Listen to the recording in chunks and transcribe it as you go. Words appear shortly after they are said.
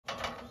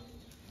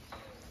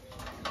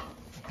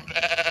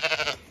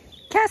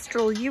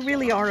Kestrel, you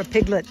really are a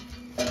piglet.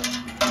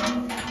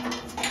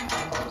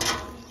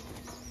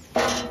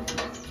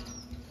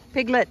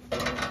 Piglet.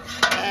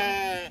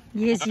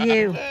 Yes,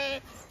 you.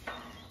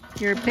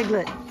 You're a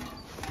piglet.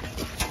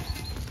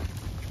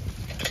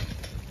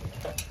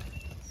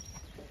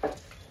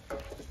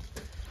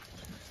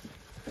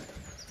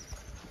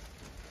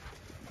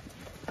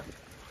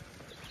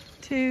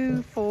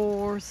 Two,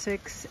 4,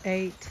 6,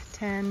 8,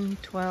 10,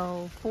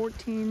 12,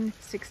 14,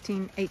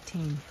 16,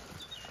 18.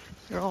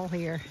 They're all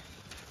here.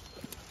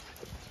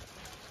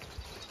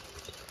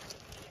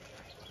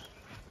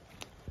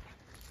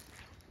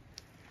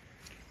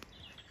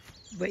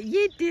 What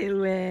you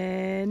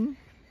doing?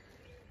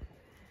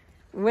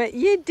 What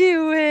you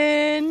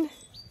doing?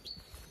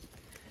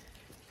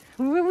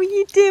 What were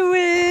you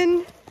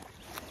doing?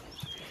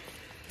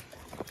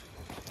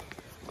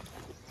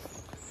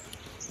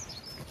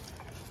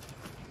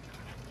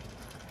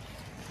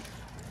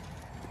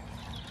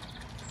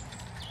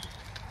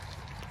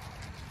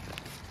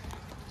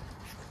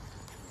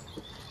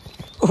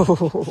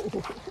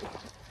 Oh.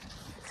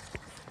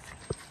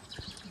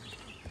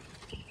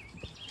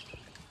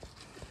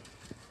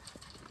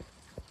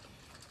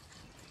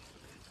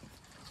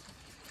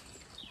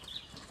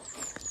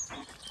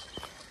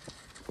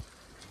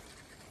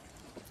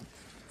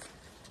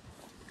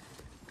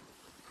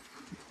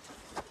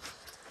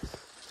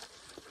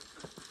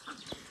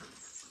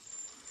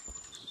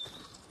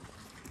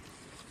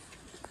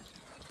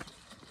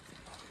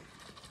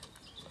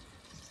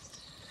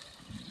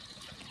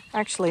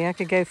 Actually, I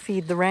could go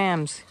feed the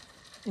rams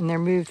in their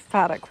moved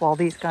paddock while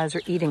these guys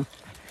are eating.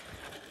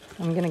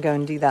 I'm gonna go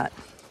and do that.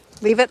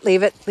 Leave it,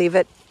 leave it, leave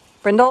it.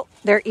 Brindle,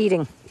 they're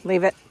eating.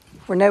 Leave it.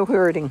 We're no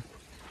herding.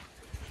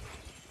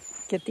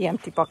 Get the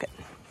empty bucket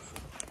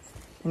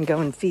and go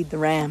and feed the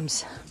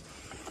rams.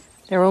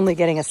 They're only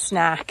getting a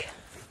snack,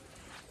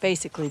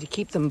 basically, to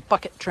keep them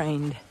bucket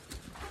trained.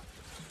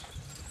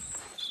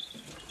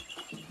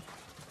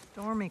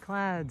 Stormy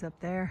clouds up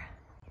there.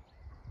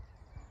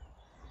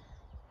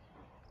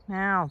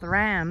 Now, the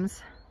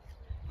rams.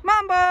 Come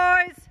on,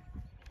 boys!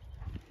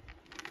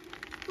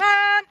 Come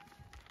on!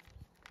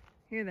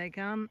 Here they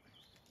come.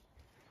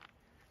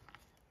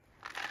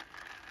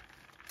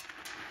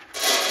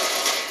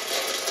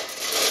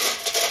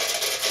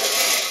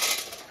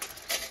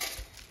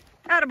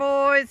 Atta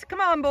boys!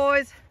 Come on,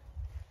 boys!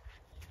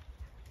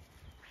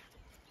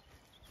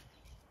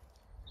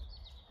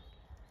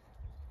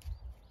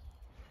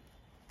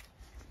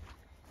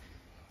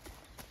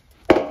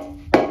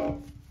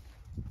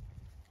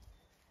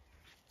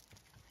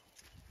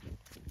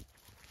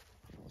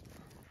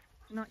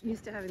 I'm not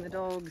used to having the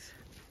dogs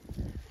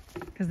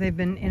because they've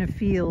been in a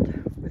field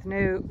with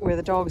where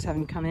the dogs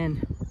haven't come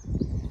in.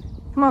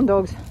 Come on,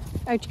 dogs,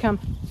 out you come.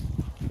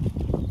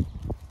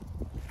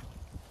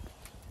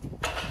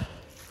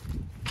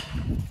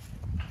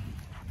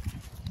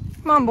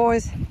 Come on,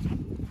 boys.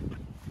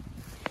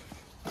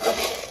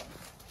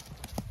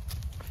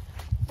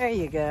 There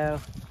you go.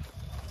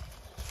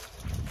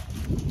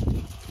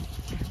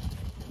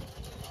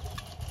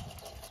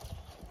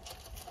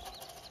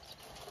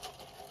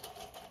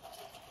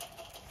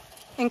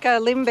 Inca,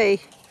 leave him be.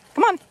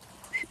 Come on.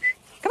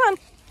 Come on.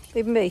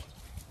 Leave him be.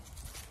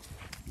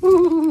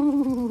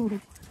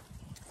 Ooh.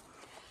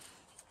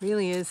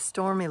 Really is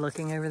stormy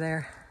looking over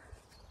there.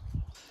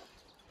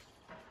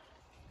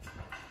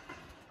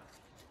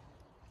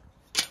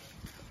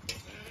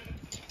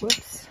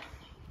 Whoops.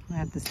 I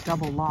have this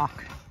double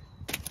lock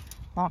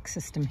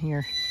system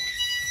here.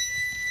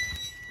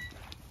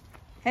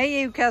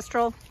 Hey you,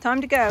 Kestrel.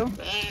 Time to go.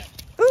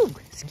 Ooh,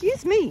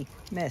 excuse me,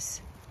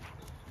 miss.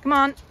 Come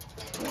on.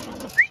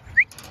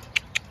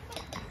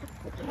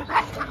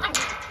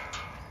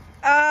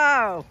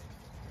 Oh,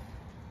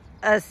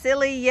 a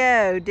silly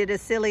yo did a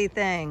silly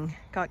thing.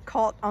 Got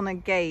caught on a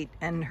gate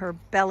and her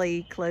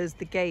belly closed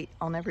the gate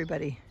on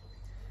everybody.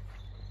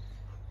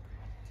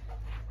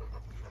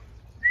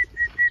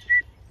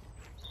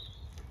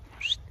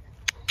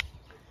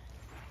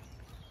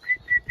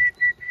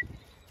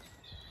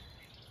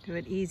 Do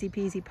it easy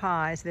peasy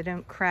pie so they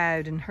don't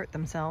crowd and hurt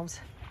themselves.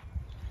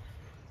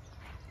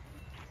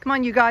 Come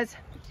on, you guys.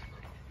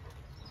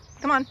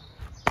 Come on.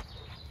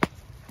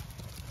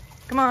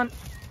 Come on.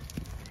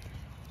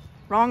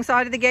 Wrong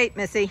side of the gate,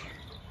 Missy.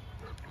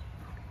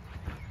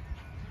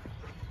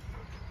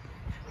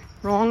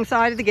 Wrong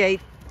side of the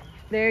gate.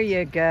 There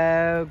you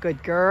go.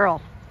 Good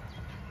girl.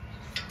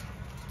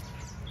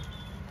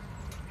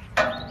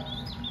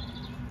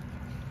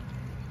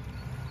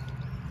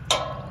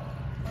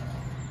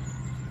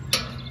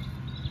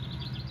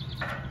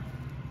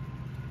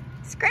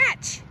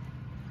 Scratch.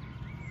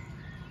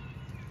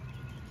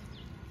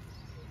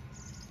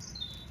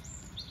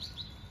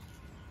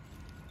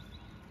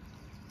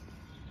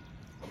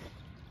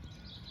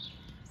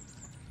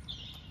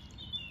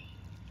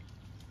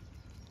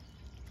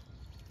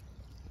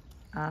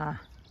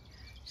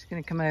 Just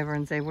gonna come over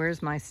and say,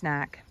 where's my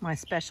snack? My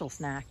special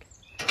snack.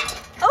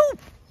 Oh!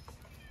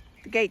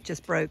 The gate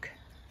just broke.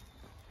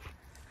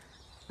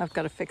 I've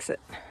got to fix it.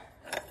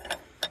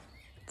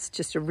 It's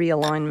just a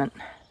realignment.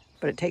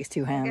 but it takes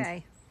 2 hands.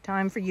 Okay,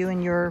 time for you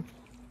and your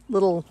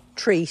little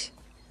treat.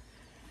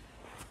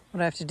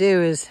 What I have to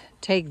do is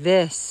take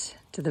this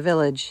to the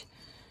village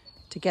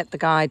to get the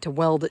guy to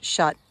weld it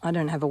shut. I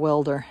don't have a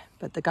welder,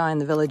 but the guy in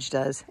the village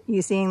does.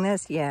 You seeing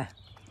this? Yeah.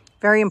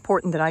 Very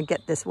important that I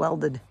get this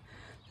welded,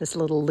 this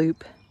little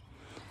loop.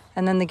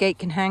 And then the gate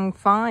can hang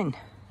fine.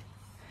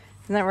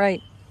 Isn't that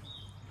right?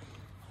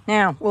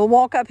 Now, we'll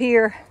walk up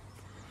here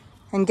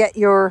and get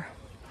your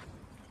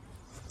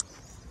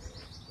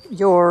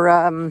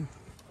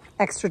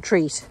extra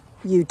treat,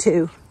 you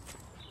two.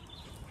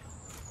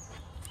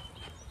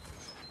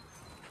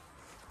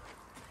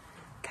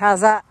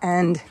 Kaza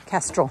and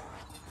Kestrel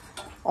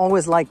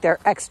always like their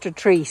extra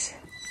treat.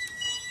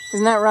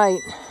 Isn't that right?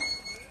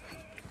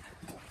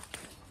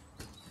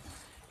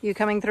 You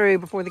coming through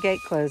before the gate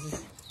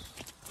closes.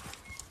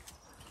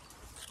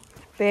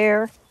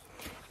 Bear,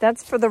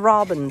 that's for the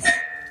robins.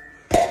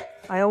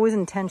 I always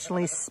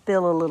intentionally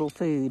spill a little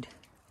food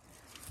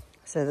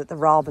so that the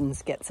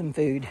robins get some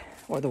food,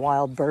 or the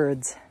wild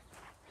birds.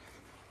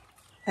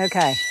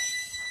 Okay,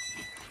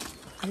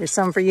 here's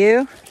some for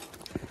you,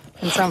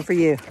 and some for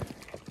you,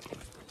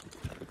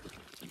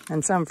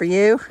 and some for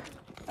you.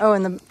 Oh,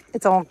 and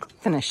it's all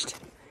finished.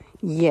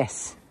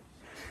 Yes,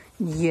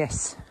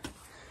 yes.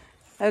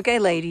 Okay,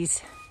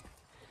 ladies,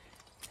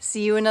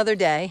 see you another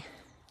day.